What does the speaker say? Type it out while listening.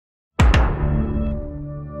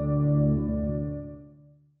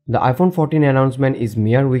The iPhone 14 announcement is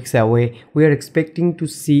mere weeks away. We are expecting to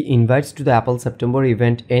see invites to the Apple September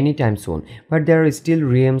event anytime soon, but there are still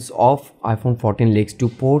realms of iPhone 14 leaks to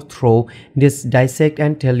pour through, dissect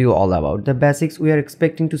and tell you all about. The basics: we are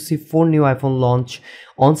expecting to see 4 new iPhone launch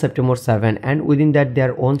on September 7, and within that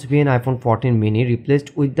there won't be an iPhone 14 mini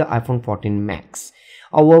replaced with the iPhone 14 Max.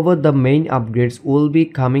 However, the main upgrades will be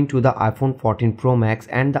coming to the iPhone 14 Pro Max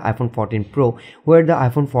and the iPhone 14 Pro, where the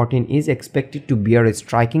iPhone 14 is expected to bear a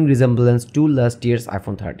striking resemblance to last year's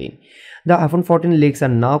iPhone 13. The iPhone 14 leaks are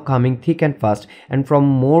now coming thick and fast and from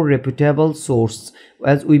more reputable sources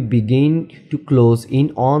as we begin to close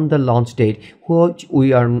in on the launch date, which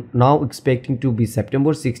we are now expecting to be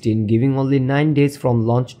September 16, giving only 9 days from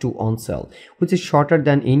launch to on sale, which is shorter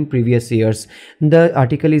than in previous years. The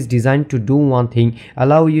article is designed to do one thing: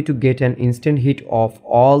 allow you to get an instant hit of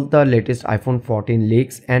all the latest iPhone 14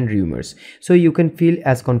 leaks and rumors, so you can feel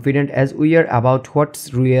as confident as we are about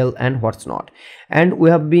what's real and what's not. And we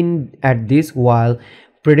have been at this while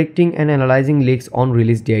predicting and analyzing leaks on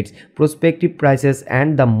release dates, prospective prices,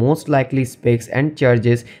 and the most likely specs and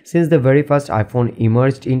charges since the very first iPhone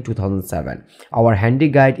emerged in 2007. Our handy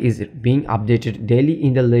guide is being updated daily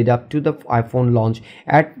in the lead up to the iPhone launch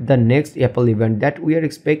at the next Apple event that we are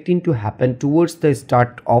expecting to happen towards the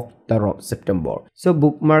start of September. So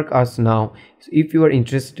bookmark us now if you are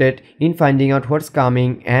interested in finding out what's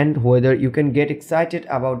coming and whether you can get excited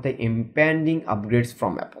about the impending upgrades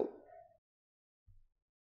from Apple.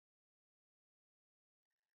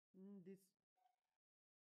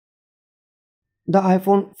 The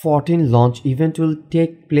iPhone 14 launch event will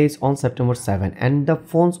take place on September 7 and the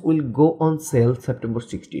phones will go on sale September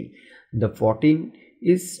 16. The 14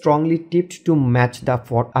 is strongly tipped to match the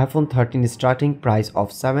iPhone 13 starting price of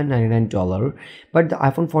 $799, but the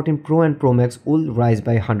iPhone 14 Pro and Pro Max will rise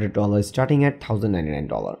by $100 starting at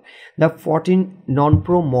 $1,099. The 14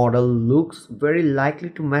 non-Pro model looks very likely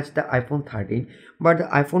to match the iPhone 13, but the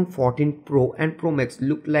iPhone 14 Pro and Pro Max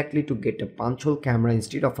look likely to get a punch-hole camera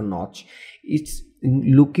instead of a notch. It's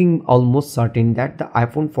looking almost certain that the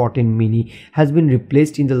iPhone 14 mini has been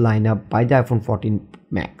replaced in the lineup by the iPhone 14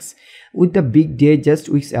 Max. With the big day just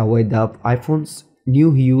weeks away, the iPhone's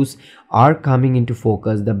new hues are coming into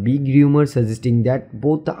focus. The big rumor suggesting that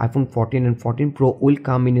both the iPhone 14 and 14 Pro will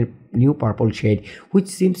come in a new purple shade, which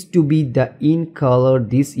seems to be the in color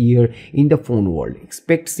this year in the phone world.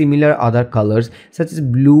 Expect similar other colors such as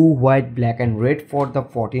blue, white, black and red for the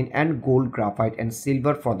 14 and gold, graphite and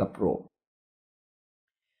silver for the Pro.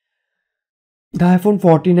 The iPhone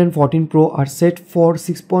 14 and 14 Pro are set for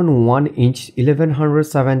 6.1-inch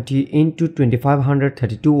 1170 into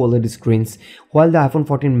 2532 OLED screens, while the iPhone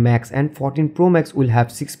 14 Max and 14 Pro Max will have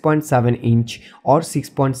 6.7-inch or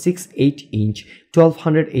 6.68-inch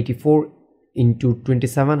 1284 into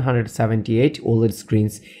 2778 OLED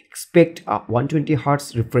screens. Expect a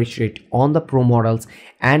 120Hz refresh rate on the Pro models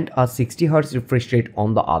and a 60Hz refresh rate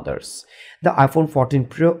on the others. The iPhone 14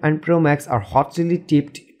 Pro and Pro Max are hotly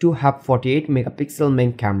tipped to have 48 megapixel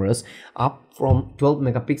main cameras, up from 12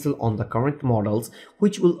 megapixel on the current models,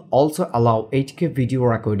 which will also allow 8K video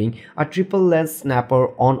recording. A triple lens snapper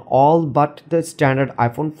on all but the standard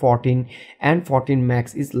iPhone 14 and 14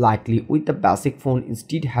 Max is likely, with the basic phone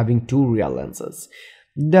instead having 2 real lenses.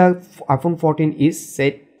 The iPhone 14 is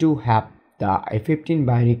said to have the A15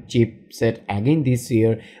 Bionic chipset again this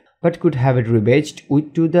year, but could have it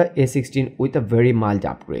rebadged to the A16 with a very mild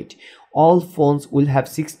upgrade. All phones will have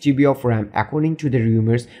 6 GB of RAM according to the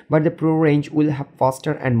rumors, but the Pro range will have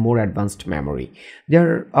faster and more advanced memory.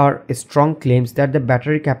 There are strong claims that the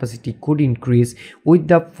battery capacity could increase with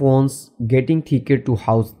the phones getting thicker to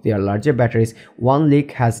house their larger batteries. One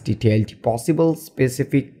leak has detailed possible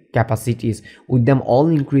specific capacities, with them all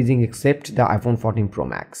increasing except the iPhone 14 Pro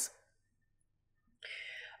Max.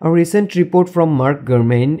 A recent report from Mark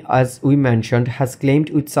Gurman, as we mentioned, has claimed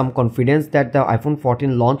with some confidence that the iPhone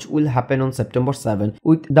 14 launch will happen on September 7,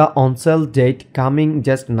 with the on-sale date coming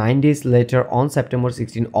just 9 days later on September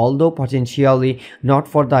 16, although potentially not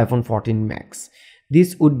for the iPhone 14 Max.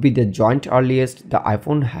 This would be the joint earliest the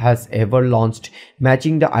iPhone has ever launched,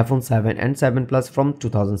 matching the iPhone 7 and 7 Plus from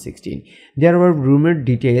 2016. There were rumored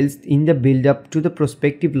details in the build-up to the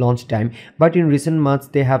prospective launch time, but in recent months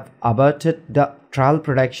they have aborted the trial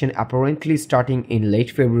production, apparently starting in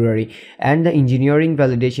late February, and the engineering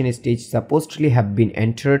validation stage supposedly have been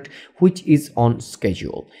entered, which is on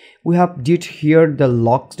schedule. We have did hear the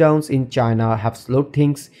lockdowns in China have slowed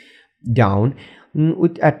things down.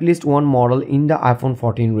 with at least one model in the iPhone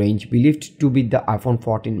 14 range believed to be the iPhone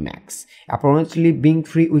 14 Max. Apparently being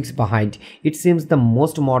 3 weeks behind, it seems the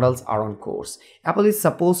most models are on course. Apple is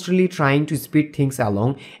supposedly trying to speed things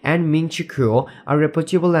along, and Ming-Chi Kuo, a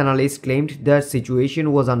reputable analyst, claimed the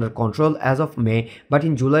situation was under control as of May, but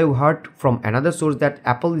in July we heard from another source that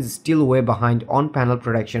Apple is still way behind on panel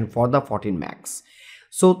production for the 14 Max.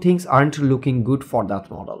 So things aren't looking good for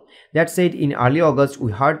that model. That said, in early August,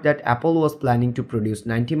 we heard that Apple was planning to produce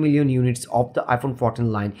 90 million units of the iPhone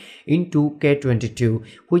 14 line in 2K22,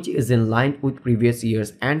 which is in line with previous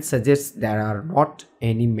years and suggests there are not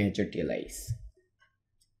any major delays.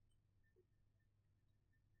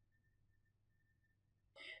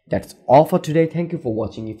 That's all for today. Thank you for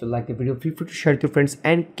watching. If you like the video, feel free to share it with your friends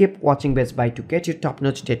and keep watching Best Buy to get your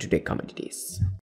top-notch day-to-day commodities.